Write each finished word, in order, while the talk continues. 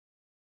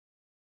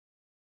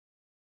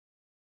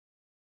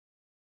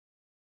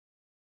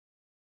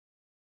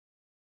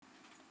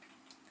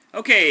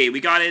Okay, we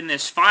got in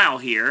this file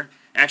here,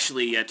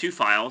 actually two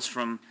files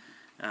from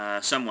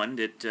someone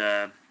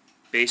that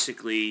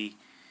basically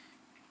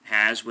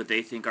has what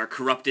they think are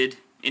corrupted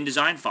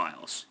InDesign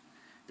files.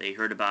 They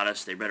heard about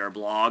us, they read our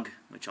blog,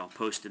 which I'll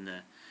post in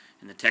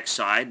the text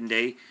side, and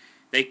they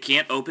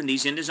can't open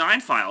these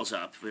InDesign files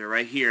up. They're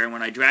right here, and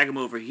when I drag them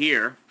over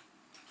here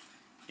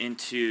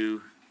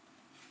into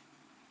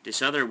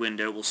this other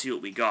window, we'll see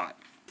what we got.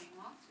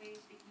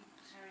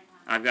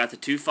 I've got the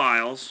two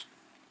files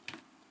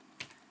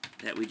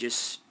that we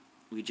just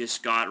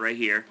got right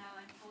here.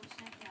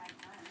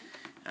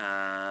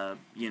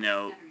 You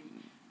know,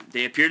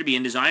 they appear to be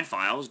InDesign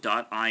files,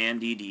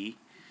 .INDD,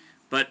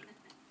 but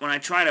when I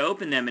try to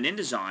open them in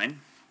InDesign,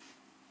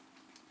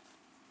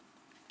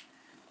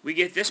 we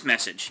get this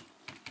message.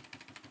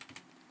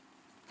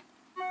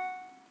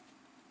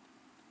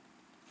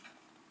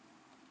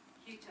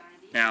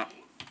 Now,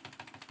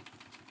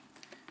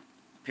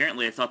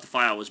 apparently I thought the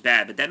file was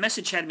bad, but that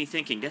message had me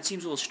thinking, that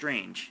seems a little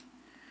strange.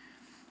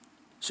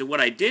 So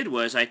what I did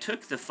was I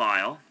took the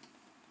file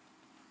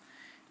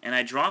and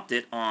I dropped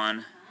it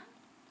on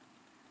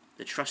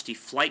the trusty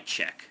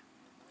FlightCheck.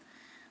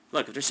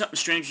 Look, if there's something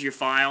strange with your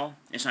file,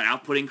 it's not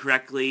outputting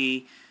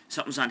correctly,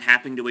 something's not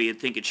happening the way you'd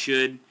think it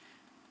should,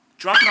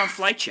 drop it on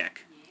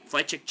FlightCheck.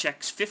 FlightCheck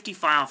checks 50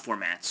 file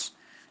formats,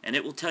 and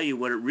it will tell you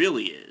what it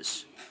really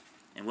is.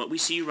 And what we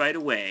see right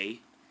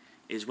away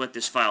is what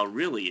this file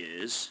really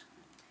is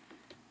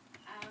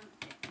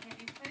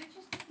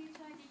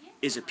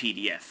a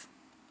PDF.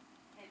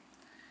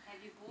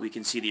 We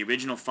can see the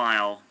original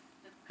file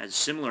has a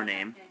similar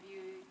name.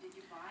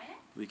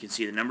 We can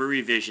see the number of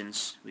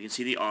revisions. We can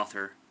see the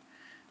author.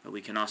 But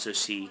we can also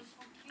see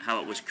how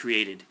it was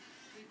created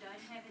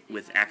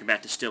with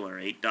Acrobat Distiller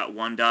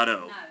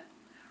 8.1.0.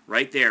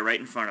 Right there, right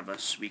in front of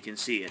us, we can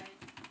see it.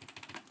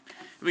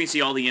 We can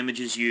see all the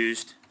images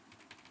used,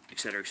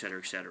 etc., etc.,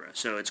 etc.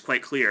 So it's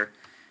quite clear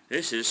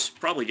this is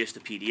probably just a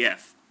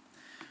PDF.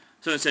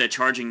 So instead of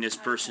charging this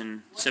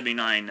person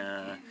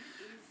 $79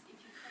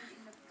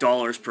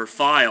 per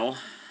file,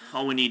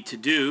 all we need to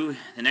do,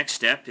 the next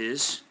step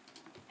is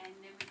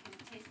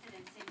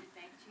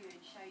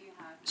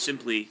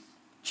simply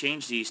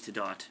change these to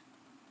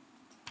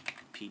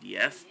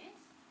 .pdf.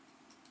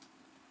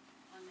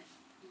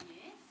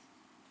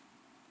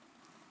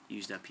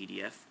 Use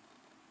 .pdf.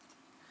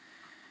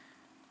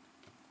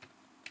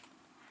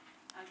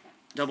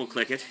 Double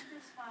click it,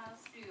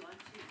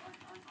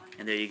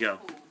 and there you go.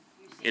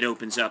 It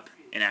opens up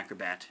in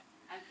Acrobat.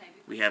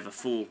 We have a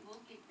full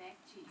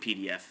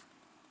PDF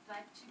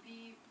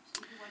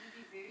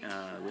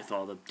with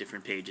all the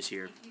different pages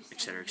here,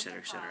 etc., etc.,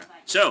 etc.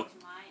 So,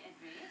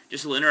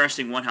 just a little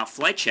interesting one, how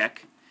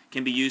FlightCheck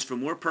can be used for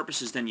more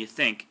purposes than you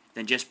think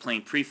than just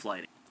plain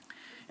pre-flighting.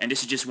 And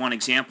this is just one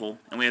example,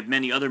 and we have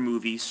many other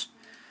movies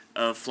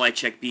of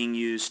FlightCheck being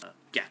used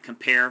to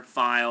compare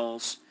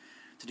files,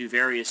 to do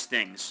various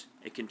things.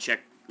 It can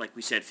check, like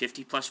we said,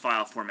 50 plus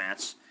file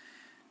formats,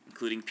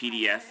 including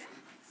PDF,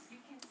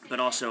 but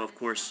also, of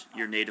course,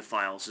 your native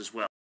files as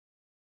well.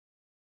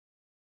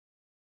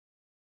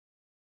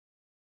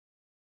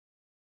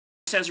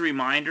 Just as a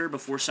reminder,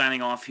 before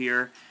signing off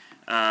here,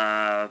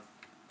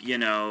 you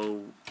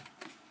know,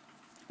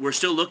 we're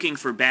still looking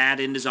for bad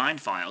InDesign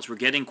files. We're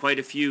getting quite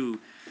a few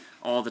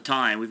all the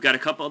time. We've got a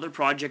couple other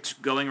projects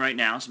going right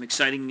now, some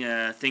exciting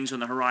things on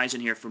the horizon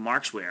here for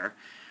Markzware.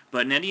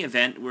 But in any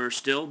event, we're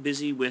still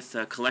busy with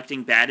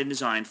collecting bad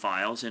InDesign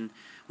files, and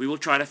we will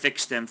try to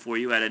fix them for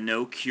you at a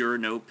no cure,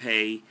 no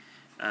pay,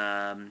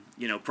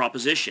 you know,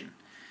 proposition.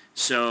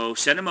 So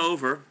send them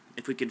over.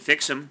 If we can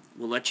fix them,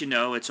 we'll let you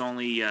know. It's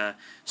only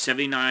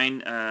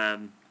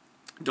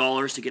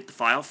 $79 to get the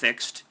file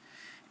fixed,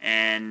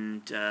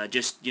 and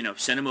just, you know,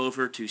 send them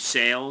over to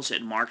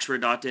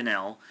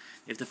sales@markzware.nl.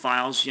 If the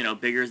file's, you know,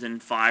 bigger than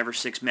 5 or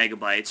 6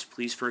 megabytes,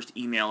 please first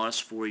email us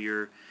for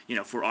your, you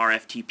know, for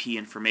RFTP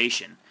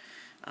information.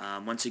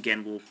 Once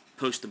again, we'll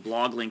post a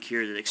blog link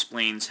here that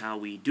explains how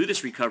we do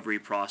this recovery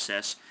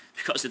process,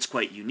 because it's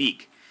quite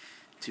unique.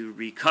 To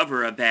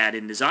recover a bad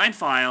InDesign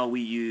file, we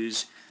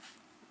use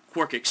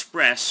Quark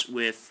Express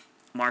with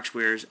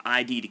Markzware's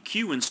ID to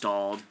Q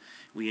installed.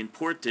 We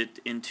import it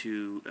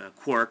into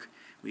Quark.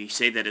 We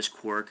save that as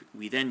Quark.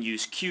 We then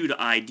use Q to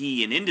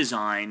ID in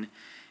InDesign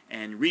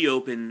and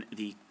reopen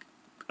the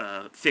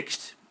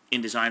fixed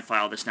InDesign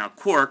file that's now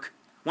Quark,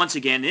 once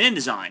again in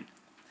InDesign.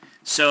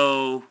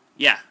 So,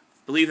 yeah,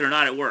 believe it or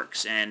not, it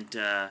works. And,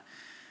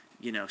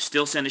 you know,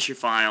 still send us your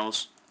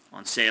files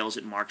on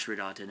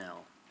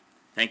sales@markzware.nl.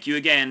 Thank you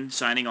again.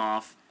 Signing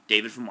off,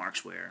 David from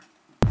Markzware.